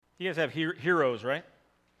You guys have heroes, right?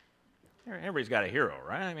 Everybody's got a hero,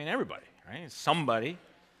 right? I mean, everybody, right? Somebody's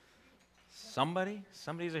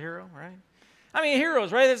a hero, right? I mean,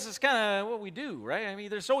 heroes, right? This is kind of what we do, right? I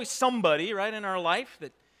mean, there's always somebody, right, in our life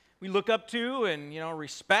that we look up to and,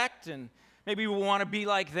 respect, and maybe we want to be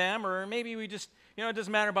like them, or maybe we just, it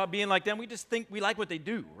doesn't matter about being like them. We just think we like what they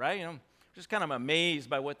do, right? Just kind of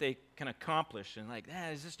amazed by what they can accomplish, and like,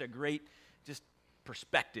 that is just a great, just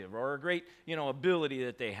perspective, or a great, ability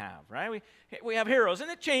that they have, right? We have heroes,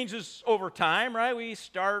 and it changes over time, right? We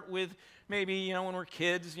start with maybe, when we're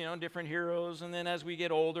kids, different heroes, and then as we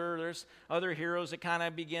get older, there's other heroes that kind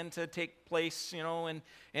of begin to take place, and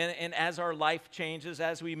as our life changes,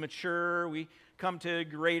 as we mature, we come to a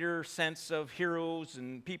greater sense of heroes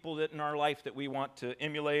and people that in our life that we want to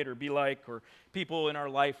emulate or be like, or people in our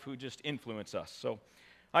life who just influence us. So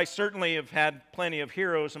I certainly have had plenty of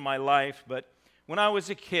heroes in my life, but when I was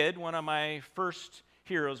a kid, one of my first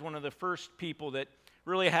heroes, one of the first people that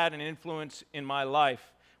really had an influence in my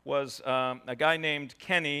life was a guy named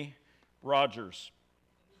Kenny Rogers.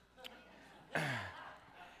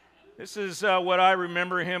 This is what I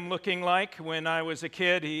remember him looking like when I was a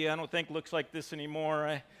kid. I don't think looks like this anymore.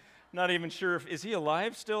 I'm not even sure is he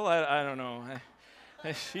alive still? I don't know.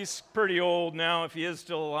 He's pretty old now if he is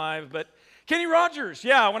still alive. But Kenny Rogers,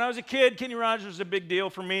 yeah, when I was a kid, Kenny Rogers was a big deal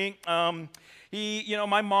for me.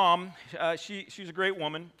 My mom, she's a great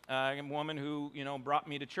woman, a woman who, brought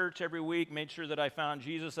me to church every week, made sure that I found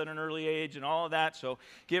Jesus at an early age and all of that. So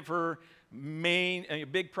give her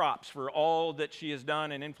big props for all that she has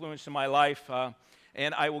done and influenced in my life.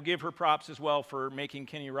 And I will give her props as well for making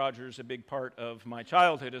Kenny Rogers a big part of my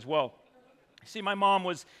childhood as well. See, my mom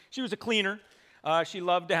was a cleaner. She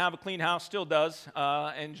loved to have a clean house, still does.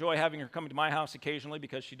 Enjoy having her come to my house occasionally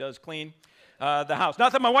because she does clean the house.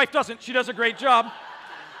 Not that my wife doesn't. She does a great job.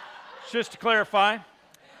 Just to clarify.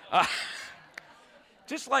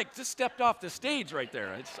 Just stepped off the stage right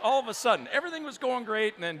there. It's all of a sudden, everything was going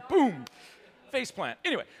great, and then boom, faceplant.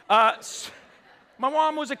 Anyway, my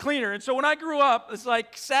mom was a cleaner, and so when I grew up, it's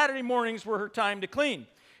like Saturday mornings were her time to clean.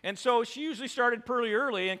 And so she usually started pretty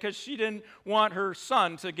early, and because she didn't want her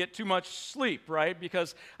son to get too much sleep, right?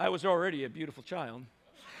 Because I was already a beautiful child.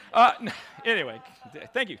 Anyway,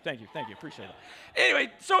 thank you, appreciate it.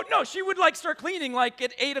 Anyway, so no, she would start cleaning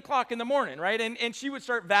at 8 o'clock in the morning, right? And she would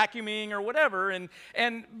start vacuuming or whatever, and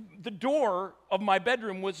the door of my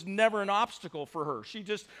bedroom was never an obstacle for her. She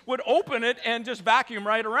just would open it and just vacuum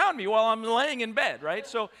right around me while I'm laying in bed, right?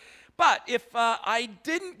 So, but if I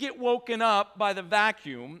didn't get woken up by the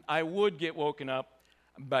vacuum, I would get woken up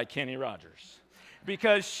by Kenny Rogers,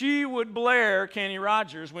 because she would blare Kenny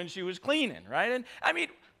Rogers when she was cleaning, right? And I mean,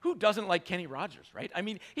 who doesn't like Kenny Rogers, right? I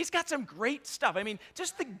mean, he's got some great stuff. I mean,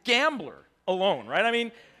 just The Gambler alone, right? I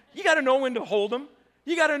mean, you got to know when to hold him.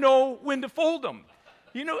 You got to know when to fold him.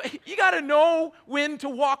 You got to know when to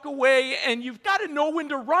walk away, and you've got to know when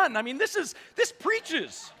to run. I mean, this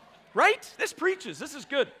preaches, right? This preaches. This is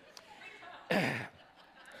good.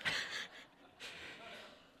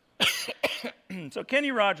 So Kenny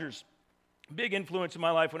Rogers, big influence in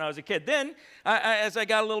my life when I was a kid. Then, as I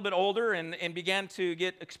got a little bit older and began to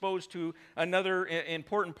get exposed to another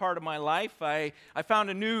important part of my life, I found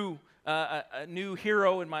a new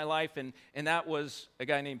hero in my life, and that was a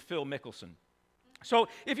guy named Phil Mickelson. So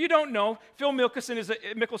if you don't know, Phil Mickelson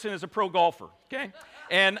is a pro golfer, okay?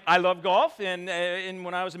 And I love golf, and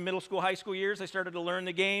when I was in middle school, high school years, I started to learn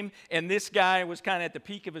the game, and this guy was kind of at the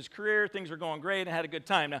peak of his career. Things were going great, and I had a good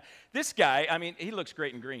time. Now, this guy, I mean, he looks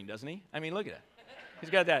great in green, doesn't he? I mean, look at that.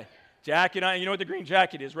 He's got that jacket on. You know what the green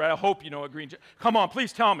jacket is, right? I hope you know what green jacket. Come on,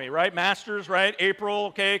 please tell me, right? Masters, right? April,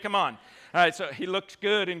 okay, come on. All right, so he looks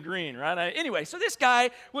good in green, right? Anyway, so this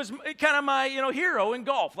guy was kind of my, hero in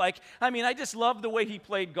golf. I just loved the way he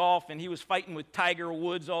played golf, and he was fighting with Tiger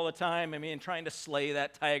Woods all the time. Trying to slay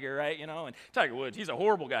that Tiger, right? And Tiger Woods, he's a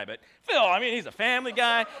horrible guy, but Phil, he's a family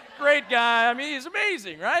guy, great guy. He's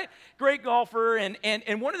amazing, right? Great golfer,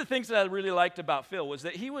 and one of the things that I really liked about Phil was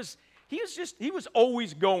that he was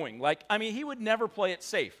always going. He would never play it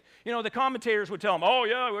safe. The commentators would tell him, oh,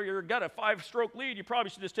 yeah, well, you've got a 5-stroke lead. You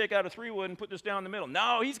probably should just take out a 3-wood and put this down the middle.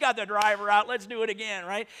 No, he's got the driver out. Let's do it again,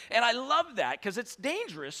 right? And I love that because it's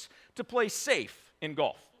dangerous to play safe in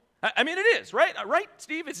golf. It is, right? Right,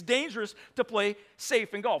 Steve? It's dangerous to play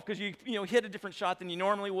safe in golf because you hit a different shot than you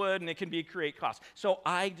normally would, and it can create cost. So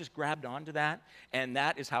I just grabbed onto that, and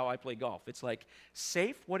that is how I play golf. It's like,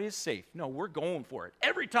 safe? What is safe? No, we're going for it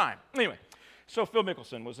every time. Anyway. So Phil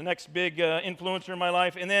Mickelson was the next big influencer in my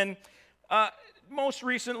life. And then most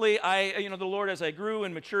recently, the Lord, as I grew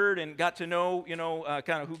and matured and got to know,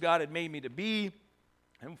 kind of who God had made me to be,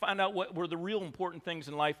 and find out what were the real important things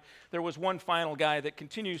in life, there was one final guy that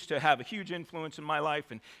continues to have a huge influence in my life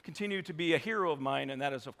and continue to be a hero of mine, and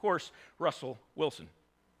that is, of course, Russell Wilson.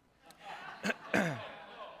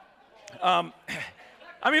 I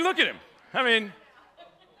mean, look at him. I mean,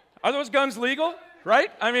 are those guns legal,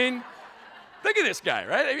 right? I mean, look at this guy,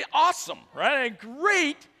 right? I mean, awesome, right? A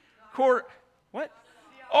great what?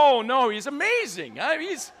 Oh, no, he's amazing.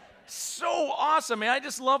 He's so awesome. I mean, I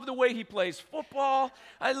just love the way he plays football.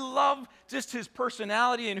 I love just his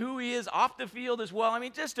personality and who he is off the field as well. I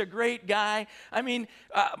mean, just a great guy. I mean,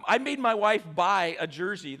 I made my wife buy a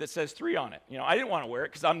jersey that says 3 on it. You know, I didn't want to wear it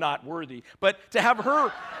because I'm not worthy. But to have her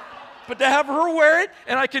wear it,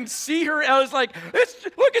 and I can see her, I was like,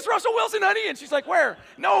 look, it's Russell Wilson, honey. And she's like, where?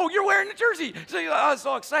 No, you're wearing the jersey. So I was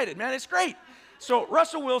so excited, man. It's great. So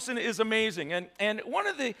Russell Wilson is amazing. And one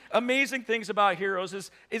of the amazing things about heroes is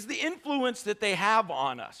the influence that they have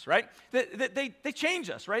on us, right? They change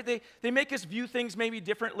us, right? They make us view things maybe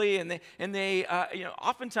differently, and they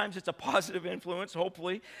oftentimes it's a positive influence,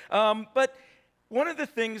 hopefully. But one of the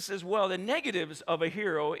things as well, the negatives of a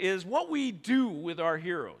hero, is what we do with our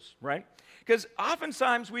heroes, right? Because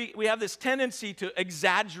oftentimes we have this tendency to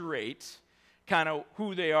exaggerate kind of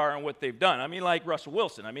who they are and what they've done. I mean, like Russell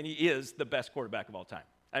Wilson. I mean, he is the best quarterback of all time.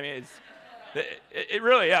 I mean, it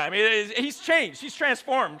really, yeah. I mean, he's changed. He's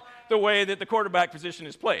transformed the way that the quarterback position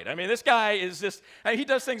is played. I mean, this guy is just, he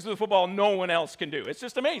does things with the football no one else can do. It's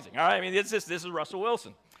just amazing, all right? I mean, this is Russell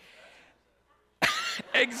Wilson.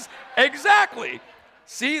 Exactly.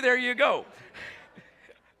 See, there you go.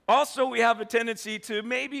 Also, we have a tendency to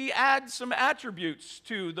maybe add some attributes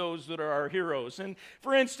to those that are our heroes. And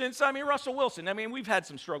for instance, I mean, Russell Wilson. I mean, we've had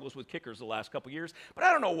some struggles with kickers the last couple years, but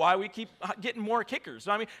I don't know why we keep getting more kickers.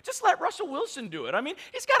 I mean, just let Russell Wilson do it. I mean,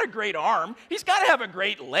 he's got a great arm. He's got to have a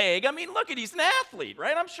great leg. I mean, look he's an athlete,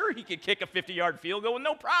 right? I'm sure he could kick a 50-yard field goal with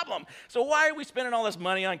no problem. So why are we spending all this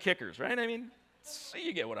money on kickers, right? I mean, so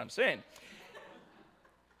you get what I'm saying.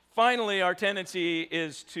 Finally, our tendency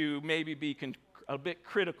is to maybe be a bit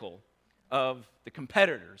critical of the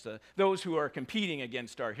competitors, those who are competing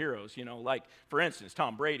against our heroes, you know, like, for instance,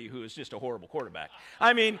 Tom Brady, who is just a horrible quarterback.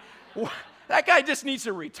 I mean, that guy just needs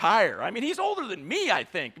to retire. I mean, he's older than me, I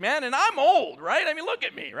think, man, and I'm old, right? I mean, look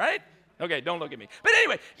at me, right? Okay, don't look at me. But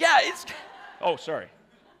anyway, yeah, oh, sorry.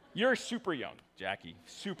 You're super young, Jackie,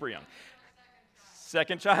 super young.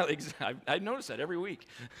 Second child, I notice that every week.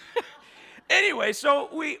 Anyway, so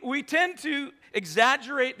we tend to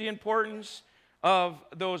exaggerate the importance of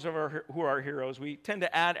those who are heroes. We tend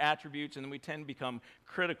to add attributes, and then we tend to become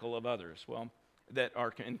critical of others, well, that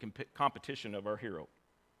are in competition of our hero.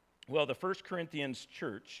 Well, the 1 Corinthians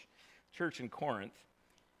church in Corinth,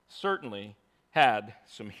 certainly had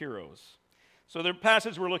some heroes. So the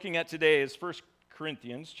passage we're looking at today is 1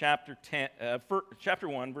 Corinthians chapter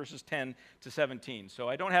 1, verses 10 to 17. So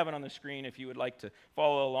I don't have it on the screen. If you would like to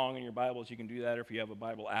follow along in your Bibles, you can do that. Or if you have a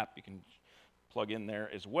Bible app, you can plug in there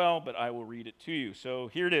as well, but I will read it to you. So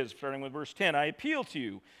here it is, starting with verse 10. I appeal to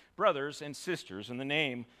you, brothers and sisters, in the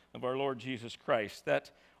name of our Lord Jesus Christ,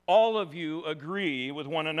 that all of you agree with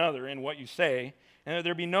one another in what you say, and that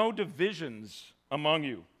there be no divisions among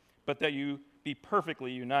you, but that you be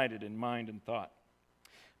perfectly united in mind and thought.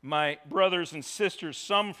 My brothers and sisters,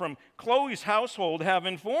 some from Chloe's household have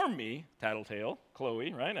informed me, tattletale,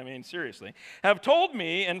 Chloe, right? I mean, seriously, have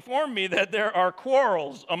informed me that there are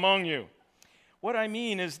quarrels among you. What I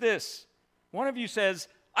mean is this. One of you says,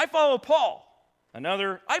 I follow Paul.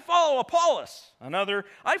 Another, I follow Apollos. Another,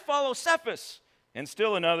 I follow Cephas. And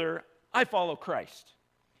still another, I follow Christ.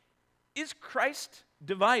 Is Christ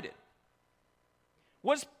divided?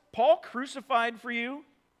 Was Paul crucified for you?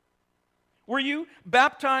 Were you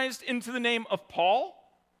baptized into the name of Paul?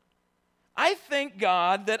 I thank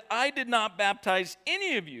God that I did not baptize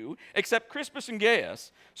any of you except Crispus and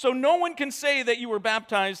Gaius, so no one can say that you were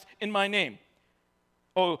baptized in my name.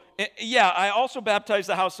 Oh, yeah, I also baptized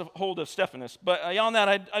the household of Stephanas, but beyond that,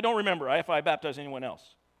 I don't remember if I baptized anyone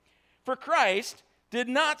else. For Christ did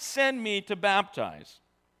not send me to baptize,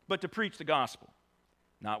 but to preach the gospel,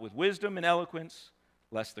 not with wisdom and eloquence,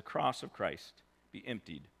 lest the cross of Christ be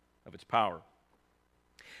emptied of its power.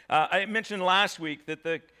 I mentioned last week that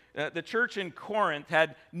the church in Corinth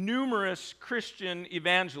had numerous Christian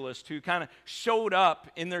evangelists who kind of showed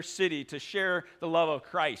up in their city to share the love of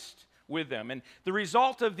Christ with them. And the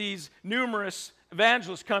result of these numerous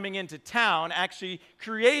evangelists coming into town actually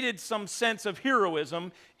created some sense of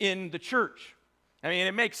heroism in the church. I mean,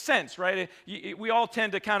 it makes sense, right? We all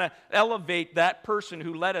tend to kind of elevate that person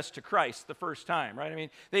who led us to Christ the first time, right? I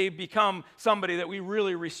mean, they become somebody that we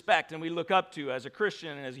really respect and we look up to as a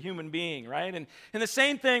Christian and as a human being, right? And the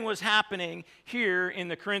same thing was happening here in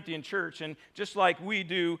the Corinthian church. And just like we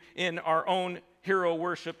do in our own hero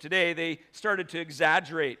worship today, they started to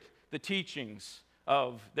exaggerate the teachings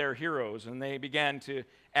of their heroes, and they began to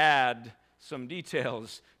add some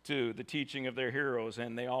details to the teaching of their heroes,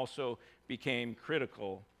 and they also became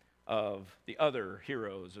critical of the other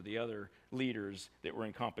heroes or the other leaders that were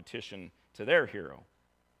in competition to their hero.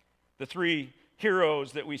 The three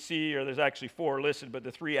heroes that we see, or there's actually four listed, but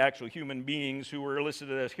the three actual human beings who were listed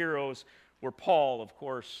as heroes were Paul, of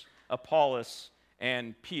course, Apollos,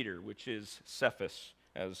 and Peter, which is Cephas,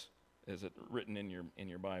 as it written in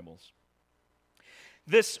your Bibles.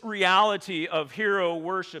 This reality of hero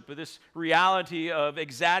worship, this reality of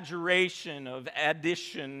exaggeration, of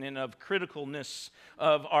addition, and of criticalness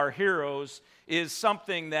of our heroes is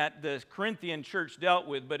something that the Corinthian church dealt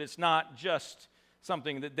with, but it's not just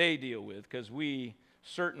something that they deal with, because we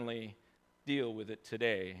certainly deal with it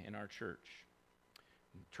today in our church.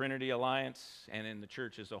 In Trinity Alliance and in the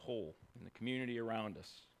church as a whole, in the community around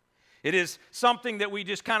us. It is something that we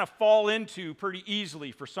just kind of fall into pretty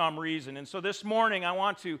easily for some reason. And so this morning I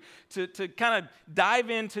want to kind of dive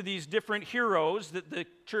into these different heroes that the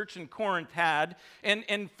church in Corinth had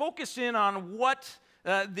and focus in on what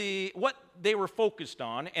they were focused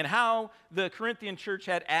on and how the Corinthian church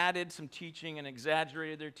had added some teaching and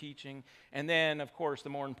exaggerated their teaching. And then, of course, the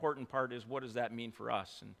more important part is, what does that mean for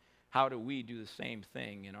us? And how do we do the same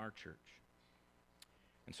thing in our church?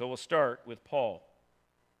 And so we'll start with Paul.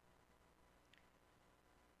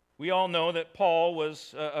 We all know that Paul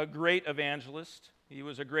was a great evangelist. He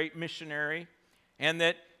was a great missionary, and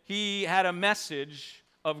that he had a message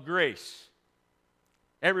of grace.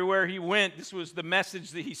 Everywhere he went, this was the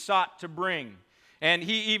message that he sought to bring. And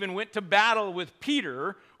he even went to battle with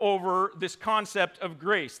Peter over this concept of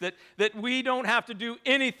grace, that we don't have to do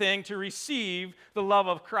anything to receive the love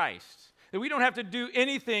of Christ. That we don't have to do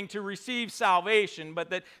anything to receive salvation,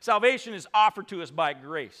 but that salvation is offered to us by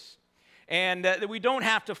grace. And that we don't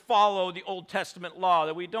have to follow the Old Testament law,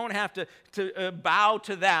 that we don't have to bow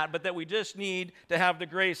to that, but that we just need to have the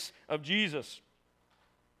grace of Jesus.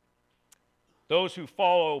 Those who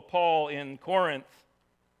follow Paul in Corinth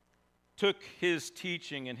took his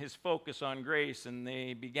teaching and his focus on grace, and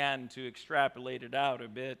they began to extrapolate it out a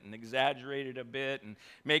bit and exaggerate it a bit and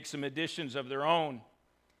make some additions of their own.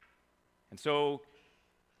 And so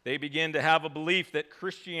they begin to have a belief that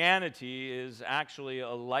Christianity is actually a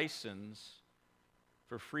license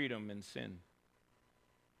for freedom in sin.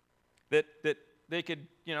 That they could,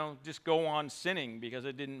 just go on sinning because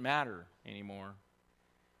it didn't matter anymore.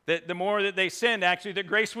 That the more that they sinned, actually, that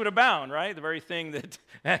grace would abound, right? The very thing that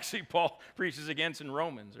actually Paul preaches against in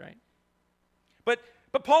Romans, right?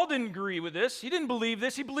 But Paul didn't agree with this. He didn't believe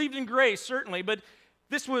this. He believed in grace, certainly, but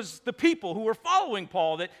this was the people who were following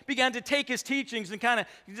Paul that began to take his teachings and kind of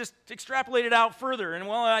just extrapolate it out further. And,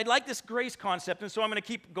 well, I like this grace concept, and so I'm going to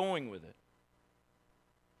keep going with it.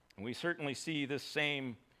 And we certainly see this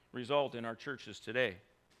same result in our churches today.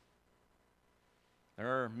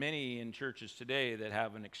 There are many in churches today that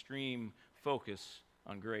have an extreme focus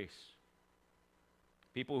on grace.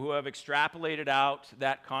 People who have extrapolated out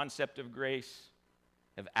that concept of grace,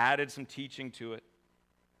 have added some teaching to it,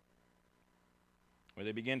 where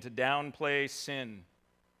they begin to downplay sin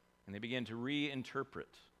and they begin to reinterpret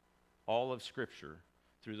all of Scripture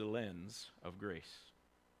through the lens of grace.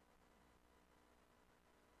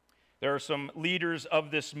 There are some leaders of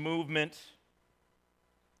this movement,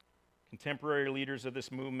 contemporary leaders of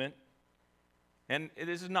this movement, and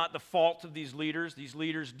this is not the fault of these leaders. These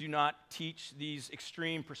leaders do not teach these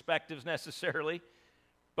extreme perspectives necessarily.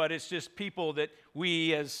 But it's just people that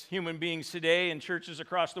we as human beings today in churches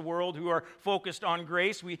across the world who are focused on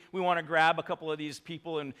grace, we want to grab a couple of these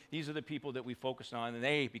people, and these are the people that we focus on, and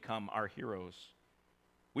they become our heroes.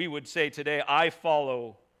 We would say today, I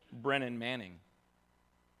follow Brennan Manning,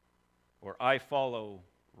 or I follow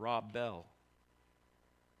Rob Bell.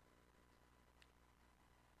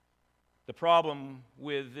 The problem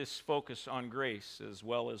with this focus on grace, as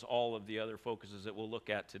well as all of the other focuses that we'll look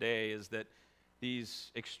at today, is that these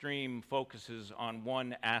extreme focuses on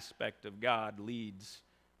one aspect of God leads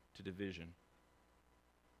to division.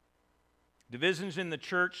 Divisions in the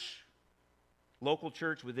church, local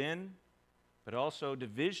church within, but also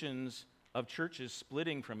divisions of churches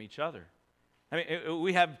splitting from each other. I mean,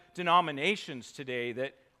 we have denominations today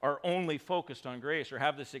that are only focused on grace or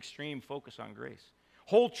have this extreme focus on grace.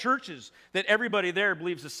 Whole churches that everybody there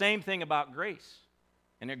believes the same thing about grace.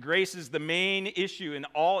 And that grace is the main issue, and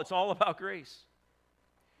it's all about grace.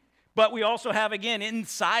 But we also have, again,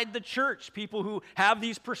 inside the church, people who have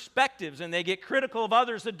these perspectives, and they get critical of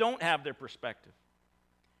others that don't have their perspective.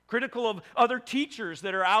 Critical of other teachers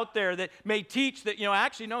that are out there that may teach that,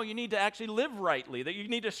 actually, no, you need to actually live rightly, that you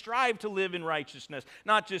need to strive to live in righteousness,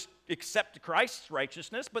 not just accept Christ's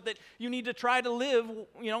righteousness, but that you need to try to live,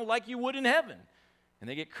 like you would in heaven. And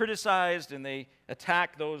they get criticized, and they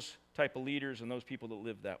attack those type of leaders and those people that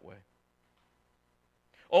live that way.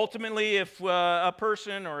 Ultimately, if a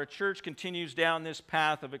person or a church continues down this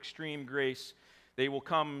path of extreme grace, they will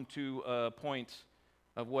come to a point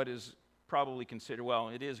of what is probably considered,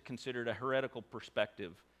 it is considered a heretical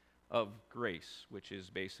perspective of grace, which is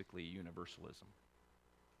basically universalism.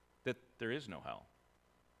 That there is no hell.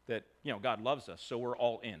 That, God loves us, so we're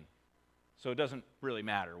all in. So it doesn't really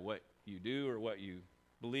matter what you do or what you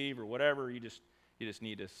believe or whatever. You just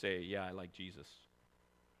need to say, yeah, I like Jesus.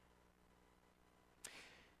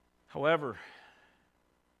 However,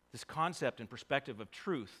 this concept and perspective of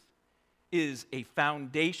truth is a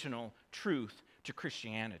foundational truth to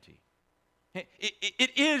Christianity.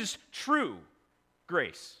 It is true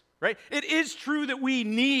grace, right? It is true that we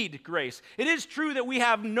need grace. It is true that we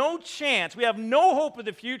have no chance, we have no hope of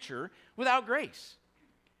the future without grace.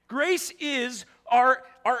 Grace is our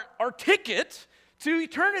ticket to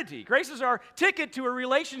eternity. Grace is our ticket to a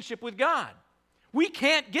relationship with God. We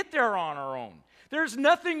can't get there on our own. There's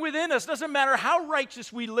nothing within us. Doesn't matter how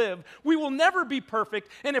righteous we live. We will never be perfect.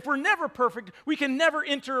 And if we're never perfect, we can never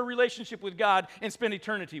enter a relationship with God and spend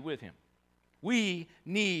eternity with Him. We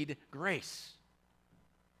need grace.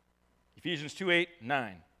 Ephesians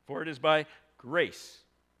 2:8-9. For it is by grace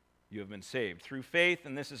you have been saved through faith,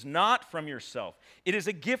 and this is not from yourself. It is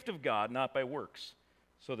a gift of God, not by works,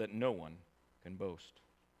 so that no one can boast.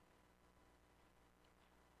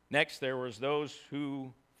 Next, there was those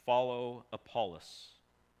who follow Apollos.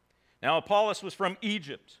 Now, Apollos was from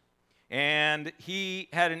Egypt, and he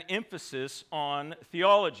had an emphasis on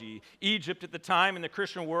theology. Egypt at the time in the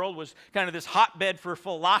Christian world was kind of this hotbed for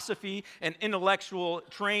philosophy and intellectual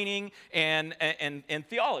training and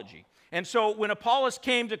theology. And so when Apollos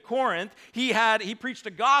came to Corinth, he preached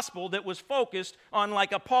a gospel that was focused on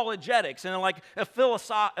like apologetics and like a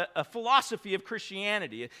philosophy of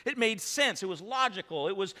Christianity. It made sense. It was logical.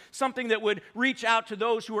 It was something that would reach out to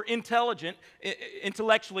those who were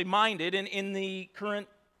intellectually minded in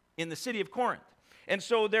the city of Corinth. And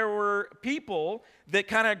so there were people that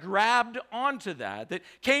kind of grabbed onto that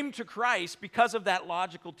came to Christ because of that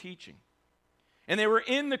logical teaching. And they were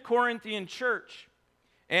in the Corinthian church.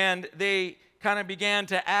 And they kind of began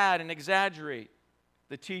to add and exaggerate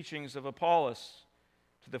the teachings of Apollos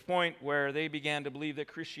to the point where they began to believe that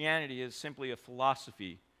Christianity is simply a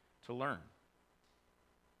philosophy to learn.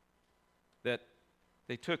 That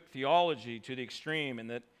they took theology to the extreme and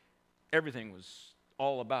that everything was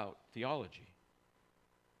all about theology.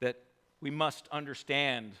 That we must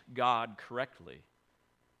understand God correctly.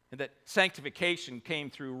 And that sanctification came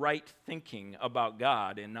through right thinking about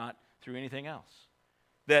God and not through anything else.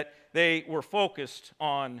 That they were focused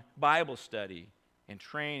on Bible study and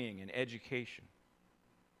training and education.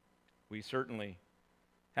 We certainly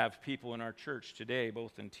have people in our church today,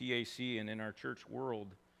 both in TAC and in our church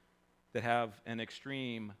world, that have an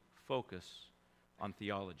extreme focus on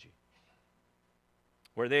theology,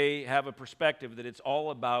 where they have a perspective that it's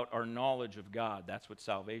all about our knowledge of God. That's what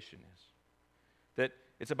salvation is. That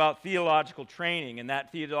it's about theological training, and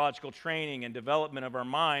that theological training and development of our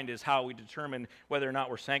mind is how we determine whether or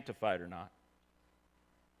not we're sanctified or not.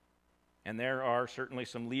 And there are certainly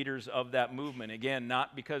some leaders of that movement, again,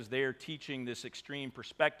 not because they are teaching this extreme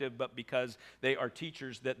perspective, but because they are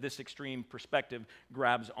teachers that this extreme perspective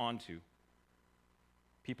grabs onto.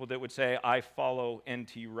 People that would say, I follow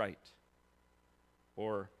N.T. Wright,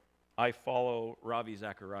 or I follow Ravi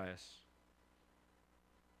Zacharias.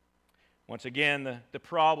 Once again, the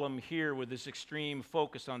problem here with this extreme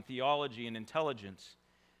focus on theology and intelligence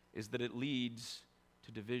is that it leads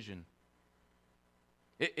to division.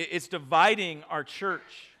 It's dividing our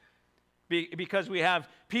church because we have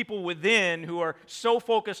people within who are so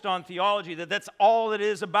focused on theology that that's all it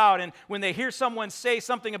is about. And when they hear someone say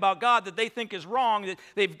something about God that they think is wrong, that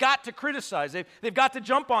they've got to criticize. They've got to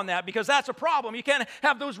jump on that because that's a problem. You can't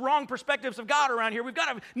have those wrong perspectives of God around here. We've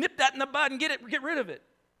got to nip that in the bud and get rid of it.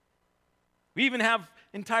 We even have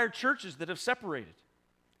entire churches that have separated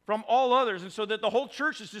from all others, and so that the whole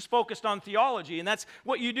church is just focused on theology, and that's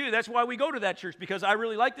what you do. That's why we go to that church, because I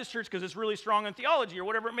really like this church because it's really strong in theology or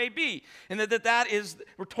whatever it may be, and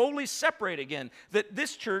we're totally separate again, that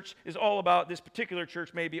this church is all about, this particular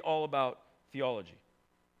church may be all about theology.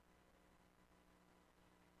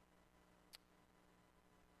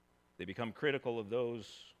 They become critical of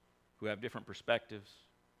those who have different perspectives,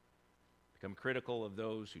 become critical of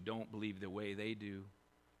those who don't believe the way they do.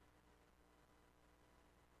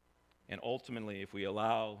 And ultimately, if we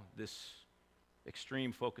allow this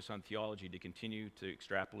extreme focus on theology to continue to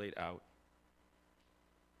extrapolate out,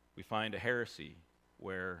 we find a heresy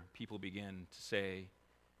where people begin to say,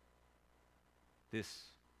 this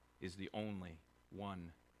is the only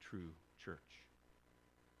one true church.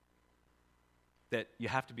 That you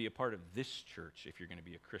have to be a part of this church if you're going to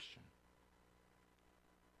be a Christian.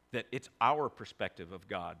 That it's our perspective of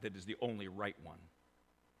God that is the only right one.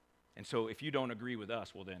 And so if you don't agree with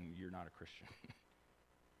us, well, then you're not a Christian.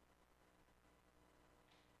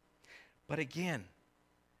 But again,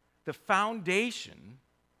 the foundation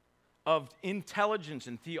of intelligence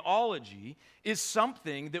and theology is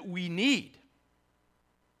something that we need.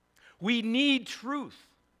 We need truth.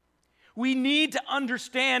 We need to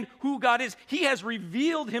understand who God is. He has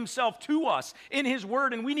revealed himself to us in his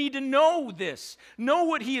word, and we need to know this. Know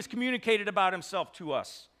what he has communicated about himself to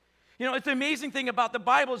us. You know, it's the amazing thing about the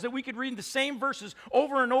Bible is that we could read the same verses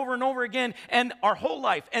over and over and over again and our whole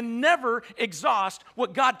life and never exhaust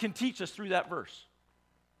what God can teach us through that verse.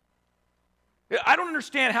 I don't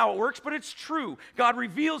understand how it works, but it's true. God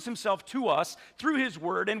reveals himself to us through his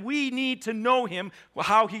word, and we need to know him,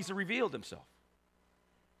 how he's revealed himself.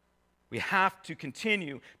 We have to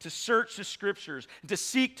continue to search the scriptures, to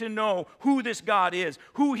seek to know who this God is,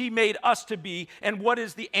 who he made us to be, and what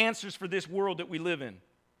is the answers for this world that we live in.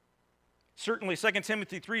 Certainly, 2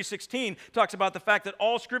 Timothy 3:16 talks about the fact that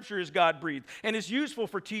all Scripture is God-breathed and is useful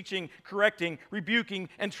for teaching, correcting, rebuking,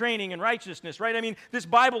 and training in righteousness, right? I mean, this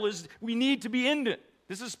Bible is, we need to be in it.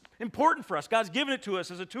 This is important for us. God's given it to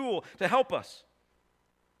us as a tool to help us.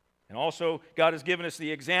 And also, God has given us the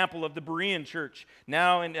example of the Berean church.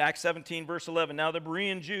 Now in Acts 17, verse 11, now the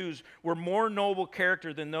Berean Jews were more noble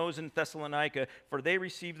character than those in Thessalonica, for they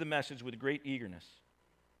received the message with great eagerness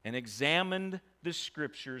and examined the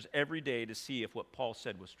scriptures every day to see if what Paul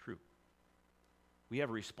said was true. We have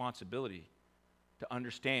a responsibility to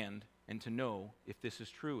understand and to know if this is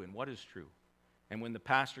true and what is true. And when the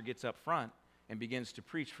pastor gets up front and begins to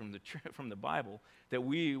preach from the Bible, that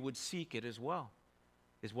we would seek it as well.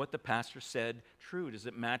 Is what the pastor said true? Does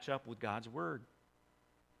it match up with God's word?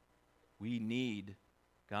 We need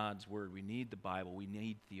God's word. We need the Bible. We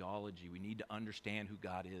need theology. We need to understand who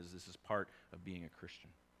God is. This is part of being a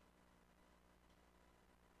Christian.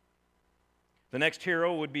 The next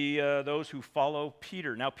hero would be those who follow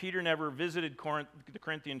Peter. Now, Peter never visited the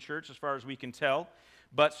Corinthian church, as far as we can tell,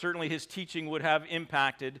 but certainly his teaching would have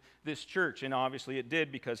impacted this church, and obviously it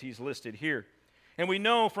did because he's listed here. And we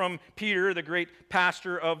know from Peter, the great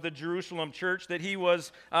pastor of the Jerusalem church, that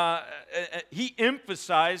he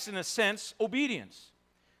emphasized, in a sense, obedience.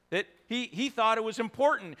 That he thought it was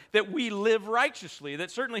important that we live righteously,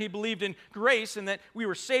 that certainly he believed in grace and that we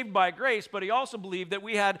were saved by grace, but he also believed that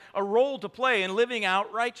we had a role to play in living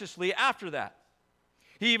out righteously after that.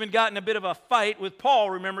 He even got in a bit of a fight with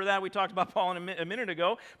Paul. Remember that? We talked about Paul a minute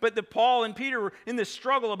ago. But Paul and Peter were in this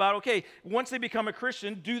struggle about, okay, once they become a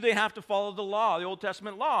Christian, do they have to follow the law, the Old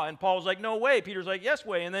Testament law? And Paul's like, no way. Peter's like, yes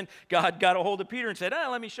way. And then God got a hold of Peter and said,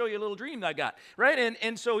 let me show you a little dream that I got. Right?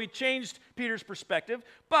 And so he changed Peter's perspective.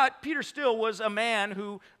 But Peter still was a man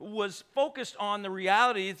who was focused on the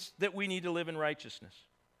realities that we need to live in righteousness.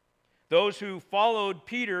 Those who followed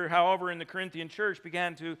Peter, however, in the Corinthian church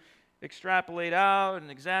began to extrapolate out and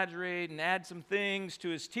exaggerate and add some things to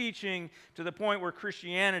his teaching to the point where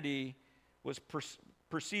Christianity was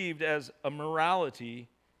perceived as a morality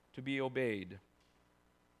to be obeyed.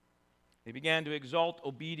 They began to exalt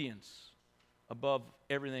obedience above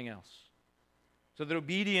everything else. So that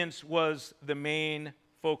obedience was the main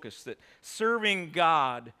focus, that serving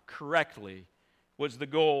God correctly was the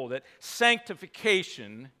goal, that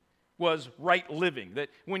sanctification was right living, that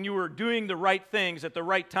when you were doing the right things at the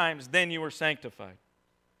right times, then you were sanctified.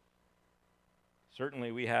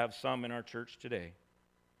 Certainly we have some in our church today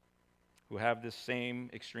who have this same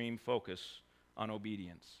extreme focus on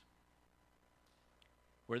obedience,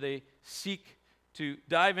 where they seek to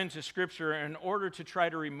dive into Scripture in order to try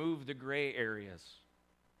to remove the gray areas.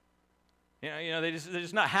 They're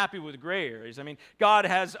just not happy with gray areas. I mean, God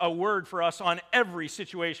has a word for us on every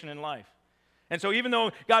situation in life. And so even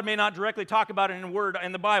though God may not directly talk about it in a word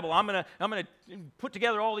in the Bible, I'm going to put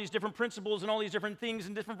together all these different principles and all these different things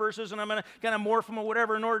in different verses, and I'm going to kind of morph them or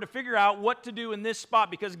whatever in order to figure out what to do in this spot,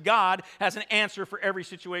 because God has an answer for every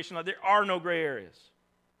situation. There are no gray areas.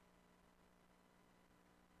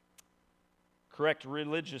 Correct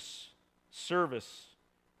religious service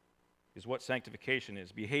is what sanctification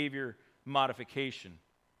is. Behavior modification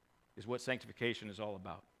is what sanctification is all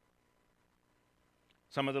about.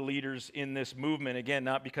 Some of the leaders in this movement, again,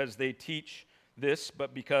 not because they teach this,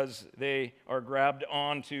 but because they are grabbed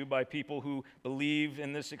onto by people who believe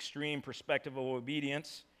in this extreme perspective of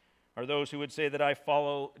obedience, are those who would say that I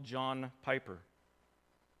follow John Piper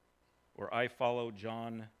or I follow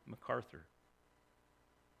John MacArthur.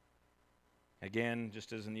 Again,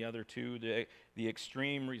 just as in the other two, the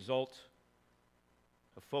extreme result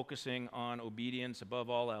of focusing on obedience above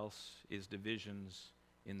all else is divisions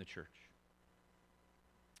in the church.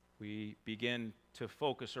 We begin to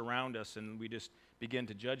focus around us and we just begin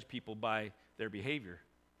to judge people by their behavior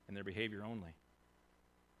and their behavior only.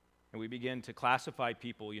 And we begin to classify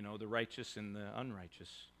people, the righteous and the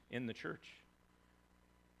unrighteous in the church.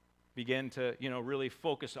 Begin to, really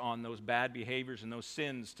focus on those bad behaviors and those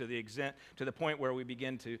sins to the point where we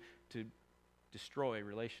begin to destroy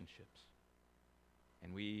relationships.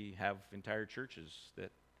 And we have entire churches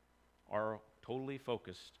that are totally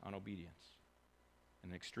focused on obedience.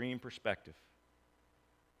 An extreme perspective.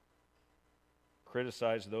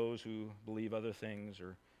 Criticize those who believe other things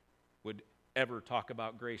or would ever talk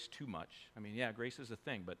about grace too much. I mean, yeah, grace is a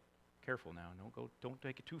thing, but careful now. Don't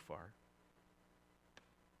take it too far.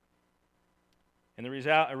 And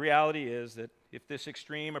the reality is that if this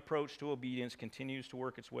extreme approach to obedience continues to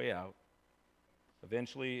work its way out,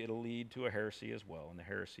 eventually it'll lead to a heresy as well, and the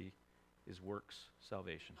heresy is works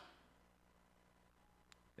salvation.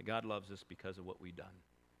 That God loves us because of what we've done,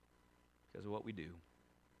 because of what we do.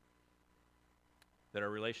 That our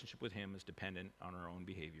relationship with Him is dependent on our own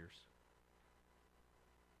behaviors.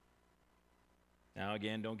 Now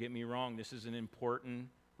again, don't get me wrong, this is an important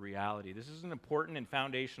reality. This is an important and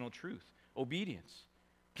foundational truth. Obedience.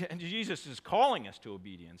 And Jesus is calling us to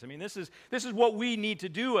obedience. I mean, this is what we need to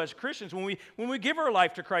do as Christians when we give our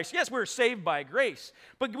life to Christ. Yes, we're saved by grace,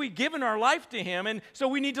 but we've given our life to Him, and so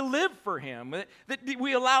we need to live for Him. That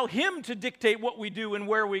we allow Him to dictate what we do and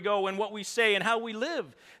where we go and what we say and how we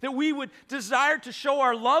live. That we would desire to show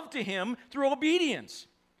our love to Him through obedience.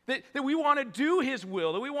 That we want to do His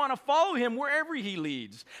will, that we want to follow Him wherever He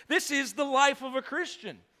leads. This is the life of a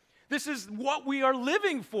Christian. This is what we are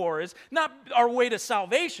living for. Is not our way to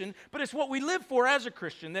salvation, but it's what we live for as a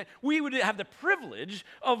Christian, that we would have the privilege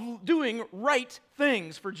of doing right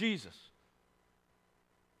things for Jesus.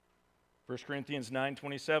 1 Corinthians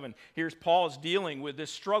 9:27. Here's Paul's dealing with this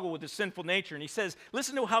struggle with his sinful nature, and he says,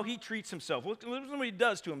 listen to how he treats himself. Listen to what he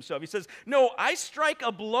does to himself. He says, no, I strike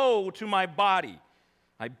a blow to my body.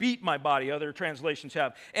 I beat my body, other translations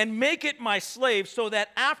have, and make it my slave so that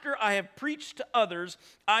after I have preached to others,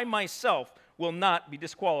 I myself will not be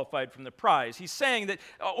disqualified from the prize. He's saying that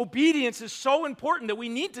obedience is so important that we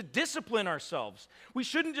need to discipline ourselves. We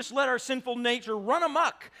shouldn't just let our sinful nature run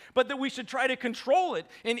amok, but that we should try to control it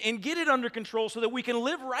and get it under control so that we can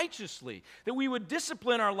live righteously, that we would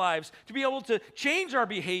discipline our lives to be able to change our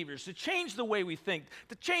behaviors, to change the way we think,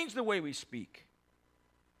 to change the way we speak.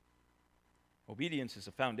 Obedience is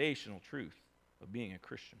a foundational truth of being a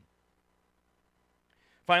Christian.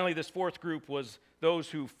 Finally, this fourth group was those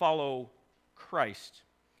who follow Christ.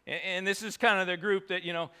 And this is kind of the group that,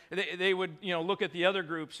 they would, look at the other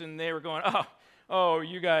groups and they were going, oh,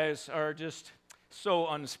 you guys are just so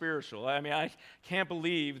unspiritual. I mean, I can't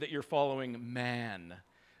believe that you're following man.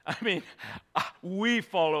 I mean, we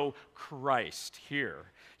follow Christ here.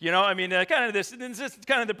 Kind of this is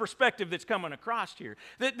kind of the perspective that's coming across here.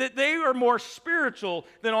 That they are more spiritual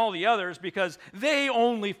than all the others because they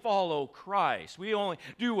only follow Christ. We only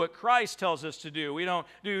do what Christ tells us to do. We don't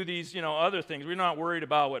do these, other things. We're not worried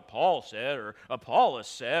about what Paul said or Apollos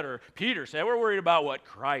said or Peter said. We're worried about what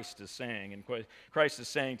Christ is saying and Christ is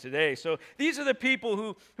saying today. So these are the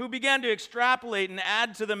people who began to extrapolate and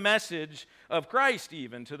add to the message of Christ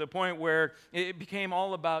even to the point where it became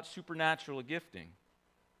all about supernatural gifting.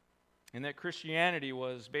 And that Christianity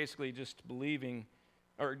was basically just believing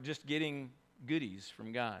or just getting goodies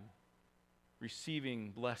from God,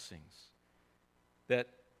 receiving blessings. That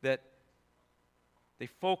they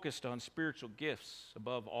focused on spiritual gifts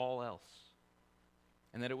above all else.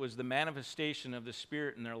 And that it was the manifestation of the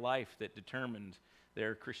Spirit in their life that determined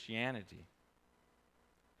their Christianity.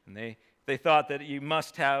 And they thought that you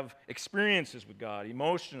must have experiences with God,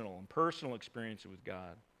 emotional and personal experiences with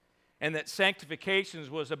God. And that sanctification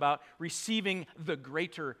was about receiving the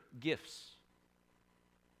greater gifts.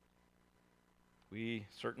 We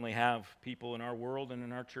certainly have people in our world and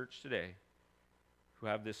in our church today who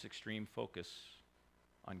have this extreme focus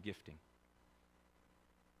on gifting.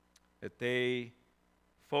 That they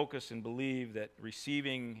focus and believe that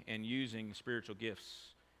receiving and using spiritual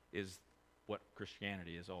gifts is what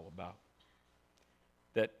Christianity is all about.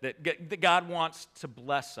 That God wants to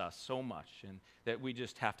bless us so much, and that we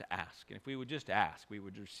just have to ask. And if we would just ask, we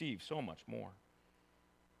would receive so much more.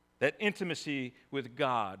 That intimacy with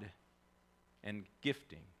God and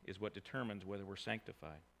gifting is what determines whether we're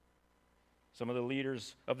sanctified. Some of the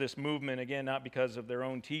leaders of this movement, again, not because of their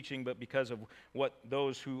own teaching, but because of what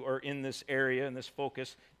those who are in this area and this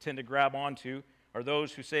focus tend to grab onto, are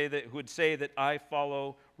those who would say that I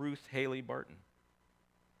follow Ruth Haley Barton,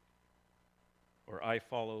 or I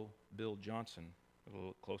follow Bill Johnson, a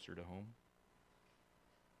little closer to home.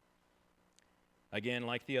 Again,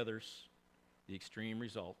 like the others, the extreme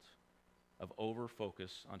result of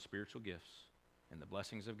over-focus on spiritual gifts and the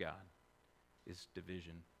blessings of God is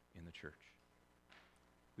division in the church.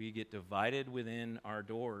 We get divided within our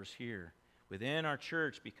doors here, within our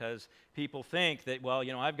church, because people think that, well,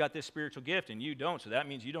 I've got this spiritual gift and you don't, so that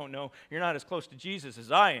means you don't know, you're not as close to Jesus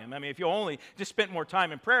as I am. I mean, if you only just spent more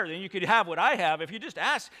time in prayer, then you could have what I have. If you just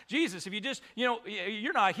ask Jesus, if you just,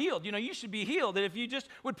 you're not healed. You should be healed. And if you just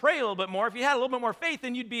would pray a little bit more, if you had a little bit more faith,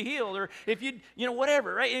 then you'd be healed. Or if you'd,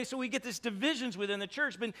 whatever, right? And so we get these divisions within the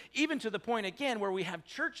church, but even to the point, again, where we have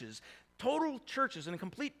churches, total churches and a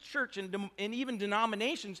complete church and even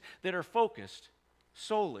denominations that are focused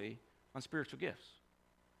solely on spiritual gifts.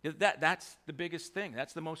 That's the biggest thing.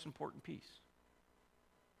 That's the most important piece.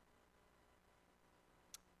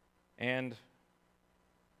 And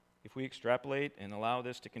if we extrapolate and allow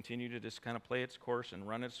this to continue to just kind of play its course and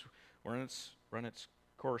run its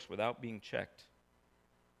course without being checked,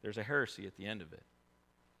 there's a heresy at the end of it.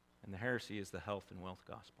 And the heresy is the health and wealth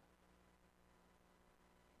gospel.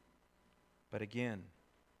 But again,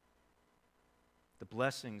 the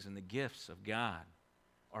blessings and the gifts of God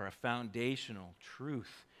are a foundational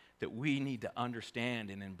truth that we need to understand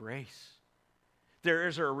and embrace. There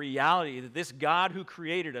is a reality that this God who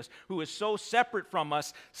created us, who is so separate from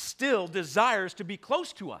us, still desires to be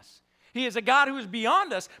close to us. He is a God who is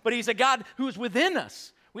beyond us, but He's a God who is within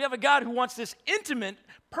us. We have a God who wants this intimate,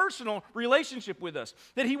 personal relationship with us,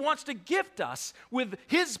 that He wants to gift us with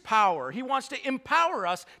His power. He wants to empower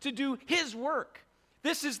us to do His work.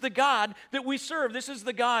 This is the God that we serve. This is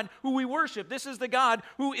the God who we worship. This is the God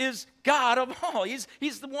who is God of all. He's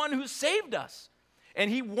the one who saved us. And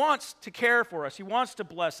He wants to care for us. He wants to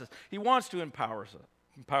bless us. He wants to empower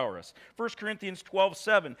us. 1 Corinthians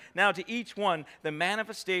 12:7, now to each one the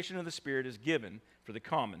manifestation of the Spirit is given for the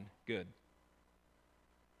common good.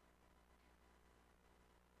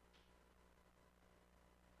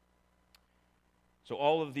 So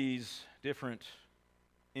all of these different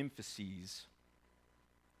emphases,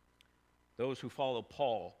 those who follow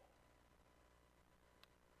Paul,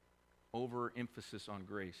 overemphasis on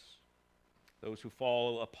grace. Those who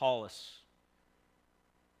follow Apollos,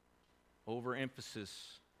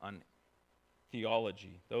 overemphasis on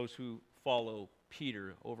theology. Those who follow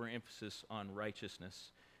Peter, overemphasis on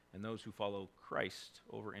righteousness. And those who follow Christ,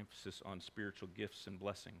 overemphasis on spiritual gifts and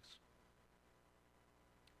blessings.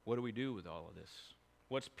 What do we do with all of this?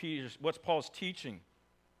 What's Paul's teaching?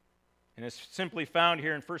 And it's simply found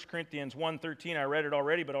here in 1 Corinthians 1:13. I read it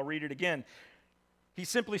already, but I'll read it again. He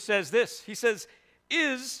simply says this. He says,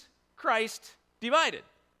 is Christ divided?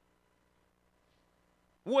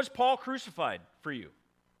 Was Paul crucified for you?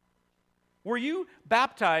 Were you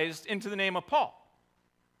baptized into the name of Paul?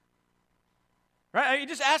 Right? He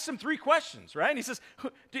just asked him 3 questions, right? And he says,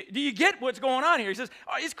 do you get what's going on here? He says,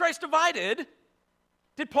 is Christ divided?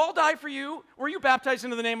 Did Paul die for you? Were you baptized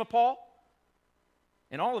into the name of Paul?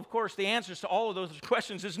 And of course, the answers to all of those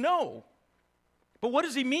questions is no. But what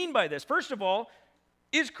does he mean by this? First of all,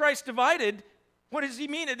 is Christ divided? What does he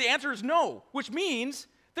mean? The answer is no, which means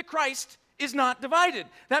that Christ is not divided.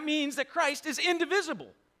 That means that Christ is indivisible.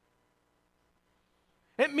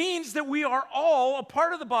 It means that we are all a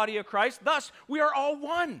part of the body of Christ, thus we are all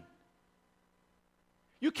one.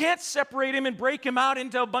 You can't separate him and break him out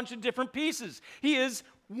into a bunch of different pieces. He is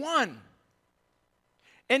one.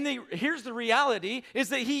 And here's the reality, is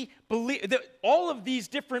that that all of these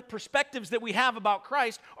different perspectives that we have about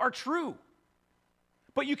Christ are true.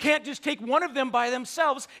 But you can't just take one of them by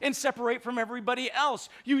themselves and separate from everybody else.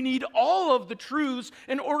 You need all of the truths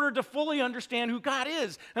in order to fully understand who God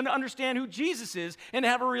is and to understand who Jesus is and to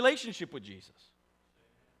have a relationship with Jesus.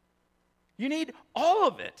 You need all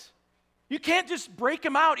of it. You can't just break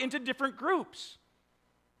them out into different groups.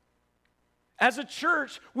 As a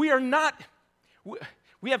church, we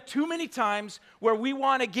have too many times where we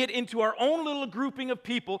want to get into our own little grouping of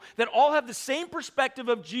people that all have the same perspective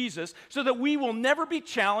of Jesus so that we will never be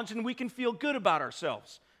challenged and we can feel good about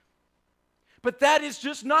ourselves. But that is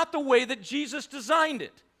just not the way that Jesus designed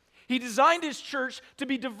it. He designed his church to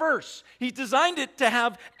be diverse. He designed it to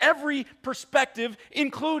have every perspective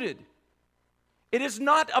included. It is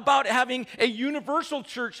not about having a universal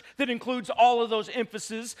church that includes all of those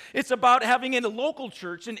emphases. It's about having a local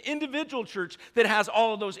church, an individual church that has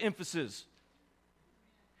all of those emphases.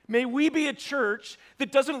 May we be a church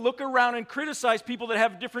that doesn't look around and criticize people that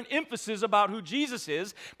have different emphasis about who Jesus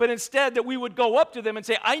is, but instead that we would go up to them and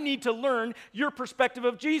say, I need to learn your perspective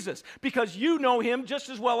of Jesus because you know him just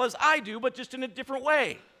as well as I do, but just in a different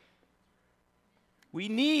way. We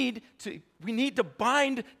need to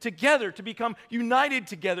bind together, to become united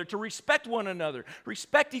together, to respect one another,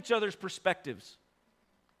 respect each other's perspectives.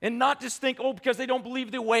 And not just think, oh, because they don't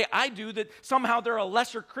believe the way I do, that somehow they're a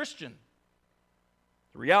lesser Christian.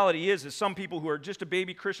 The reality is some people who are just a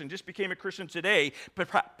baby Christian, just became a Christian today, but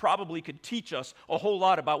probably could teach us a whole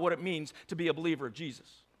lot about what it means to be a believer of Jesus.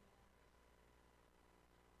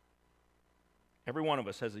 Every one of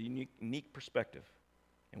us has a unique perspective,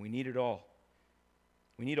 and we need it all.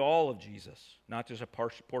 We need all of Jesus, not just a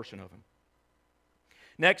portion of him.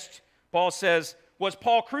 Next, Paul says, was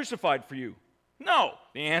Paul crucified for you? No.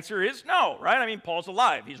 The answer is no, right? I mean, Paul's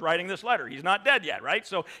alive. He's writing this letter. He's not dead yet, right?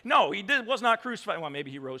 So, no, was not crucified. Well, maybe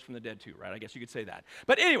he rose from the dead too, right? I guess you could say that.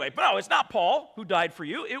 But anyway, no, it's not Paul who died for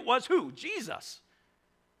you. It was who? Jesus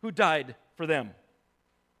who died for them.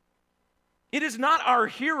 It is not our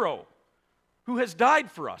hero who has died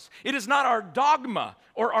for us. It is not our dogma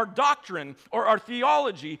or our doctrine or our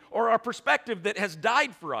theology or our perspective that has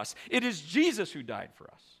died for us. It is Jesus who died for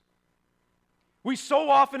us. We so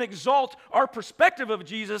often exalt our perspective of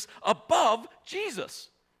Jesus above Jesus.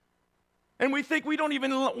 And we think we don't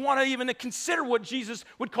even want to even consider what Jesus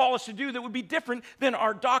would call us to do that would be different than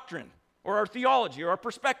our doctrine or our theology or our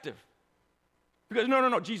perspective. Because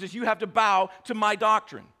no, Jesus, you have to bow to my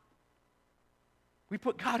doctrine. We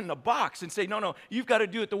put God in a box and say, no, you've got to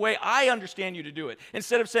do it the way I understand you to do it.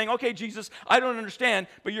 Instead of saying, okay, Jesus, I don't understand,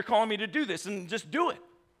 but you're calling me to do this, and just do it.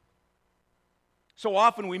 So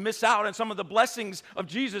often we miss out on some of the blessings of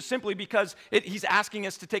Jesus simply because he's asking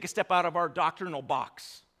us to take a step out of our doctrinal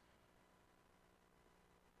box.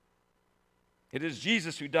 It is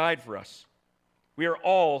Jesus who died for us. We are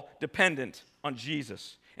all dependent on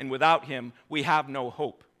Jesus, and without him, we have no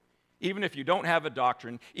hope. Even if you don't have a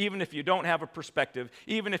doctrine, even if you don't have a perspective,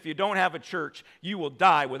 even if you don't have a church, you will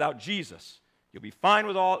die without Jesus. You'll be fine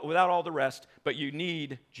without all the rest, but you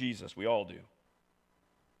need Jesus. We all do.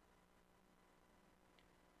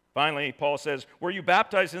 Finally, Paul says, were you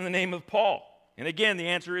baptized in the name of Paul? And again, the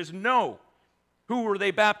answer is no. Who were they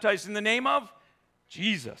baptized in the name of?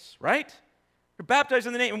 Jesus, right? You're baptized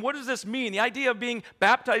in the name. And what does this mean? The idea of being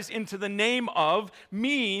baptized into the name of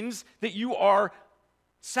means that you are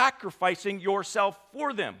sacrificing yourself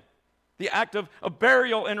for them. The act of a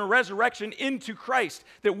burial and a resurrection into Christ,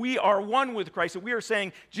 that we are one with Christ, that we are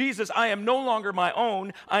saying, Jesus, I am no longer my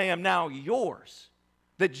own, I am now yours.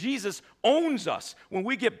 That Jesus owns us. When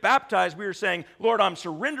we get baptized, we are saying, Lord, I'm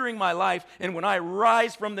surrendering my life, and when I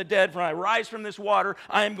rise from the dead, when I rise from this water,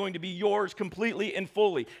 I am going to be yours completely and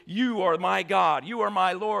fully. You are my God. You are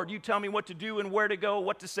my Lord. You tell me what to do and where to go,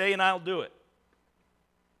 what to say, and I'll do it.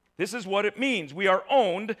 This is what it means. We are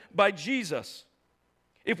owned by Jesus.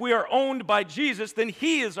 If we are owned by Jesus, then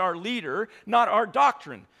he is our leader, not our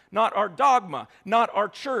doctrine, not our dogma, not our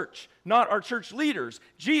church leaders.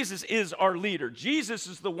 Jesus is our leader. Jesus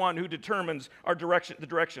is the one who determines our direction, the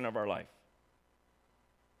direction of our life.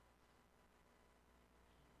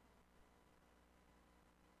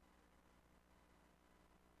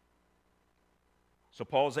 So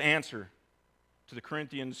Paul's answer to the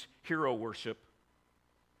Corinthians' hero worship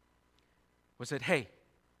was that, hey,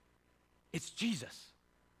 it's Jesus.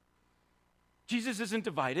 Jesus isn't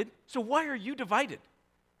divided, so why are you divided?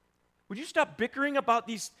 Would you stop bickering about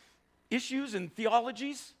these issues and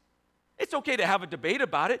theologies? It's okay to have a debate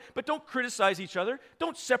about it, but don't criticize each other.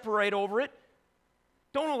 Don't separate over it.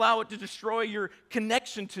 Don't allow it to destroy your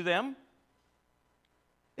connection to them.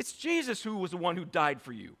 It's Jesus who was the one who died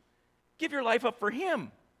for you. Give your life up for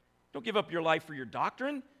him. Don't give up your life for your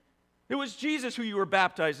doctrine. It was Jesus who you were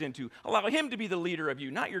baptized into. Allow him to be the leader of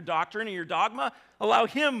you, not your doctrine or your dogma. Allow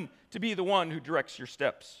him to be the one who directs your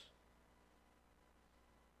steps.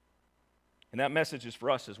 And that message is for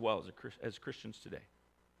us as well as Christians today.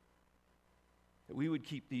 That we would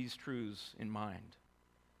keep these truths in mind,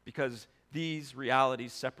 because these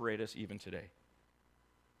realities separate us even today.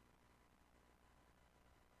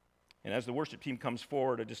 And as the worship team comes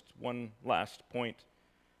forward, just one last point.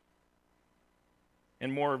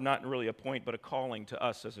 And more of not really a point, but a calling to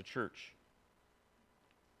us as a church.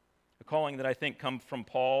 A calling that I think comes from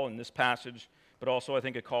Paul in this passage, but also I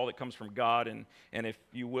think a call that comes from God, and if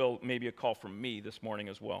you will, maybe a call from me this morning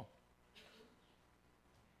as well.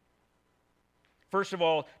 First of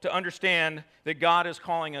all, to understand that God is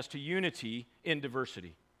calling us to unity in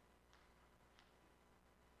diversity.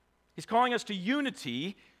 He's calling us to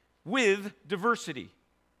unity with diversity.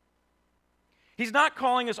 He's not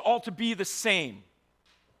calling us all to be the same.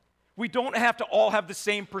 We don't have to all have the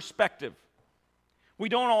same perspective. We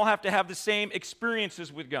don't all have to have the same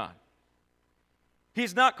experiences with God.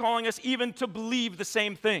 He's not calling us even to believe the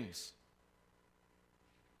same things.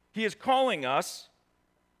 He is calling us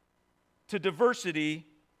to diversity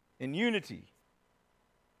and unity.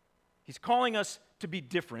 He's calling us to be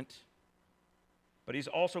different, but he's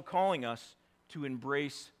also calling us to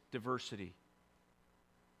embrace diversity.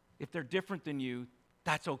 If they're different than you,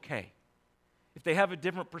 that's okay. If they have a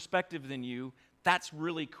different perspective than you, that's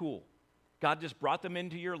really cool. God just brought them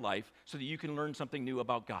into your life so that you can learn something new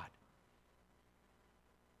about God.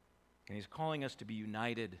 And he's calling us to be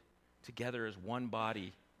united together as one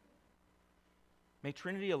body. May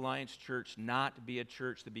Trinity Alliance Church not be a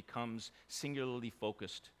church that becomes singularly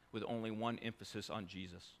focused with only one emphasis on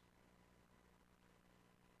Jesus.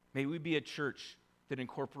 May we be a church that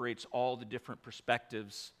incorporates all the different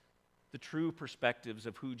perspectives, the true perspectives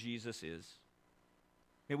of who Jesus is.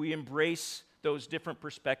 May we embrace those different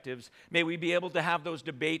perspectives. May we be able to have those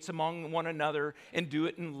debates among one another and do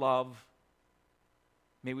it in love.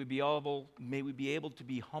 May we be able to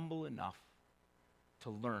be humble enough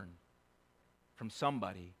to learn from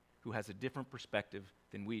somebody who has a different perspective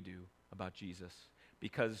than we do about Jesus,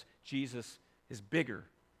 because Jesus is bigger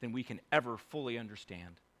than we can ever fully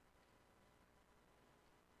understand.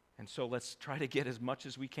 And so let's try to get as much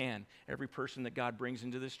as we can. Every person that God brings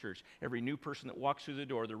into this church, every new person that walks through the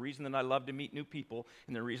door, the reason that I love to meet new people,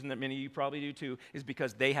 and the reason that many of you probably do too, is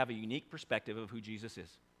because they have a unique perspective of who Jesus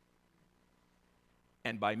is.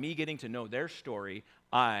 And by me getting to know their story,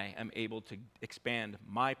 I am able to expand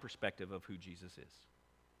my perspective of who Jesus is.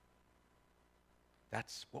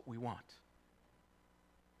 That's what we want.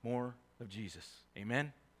 More of Jesus.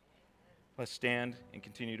 Amen? Let's stand and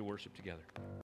continue to worship together.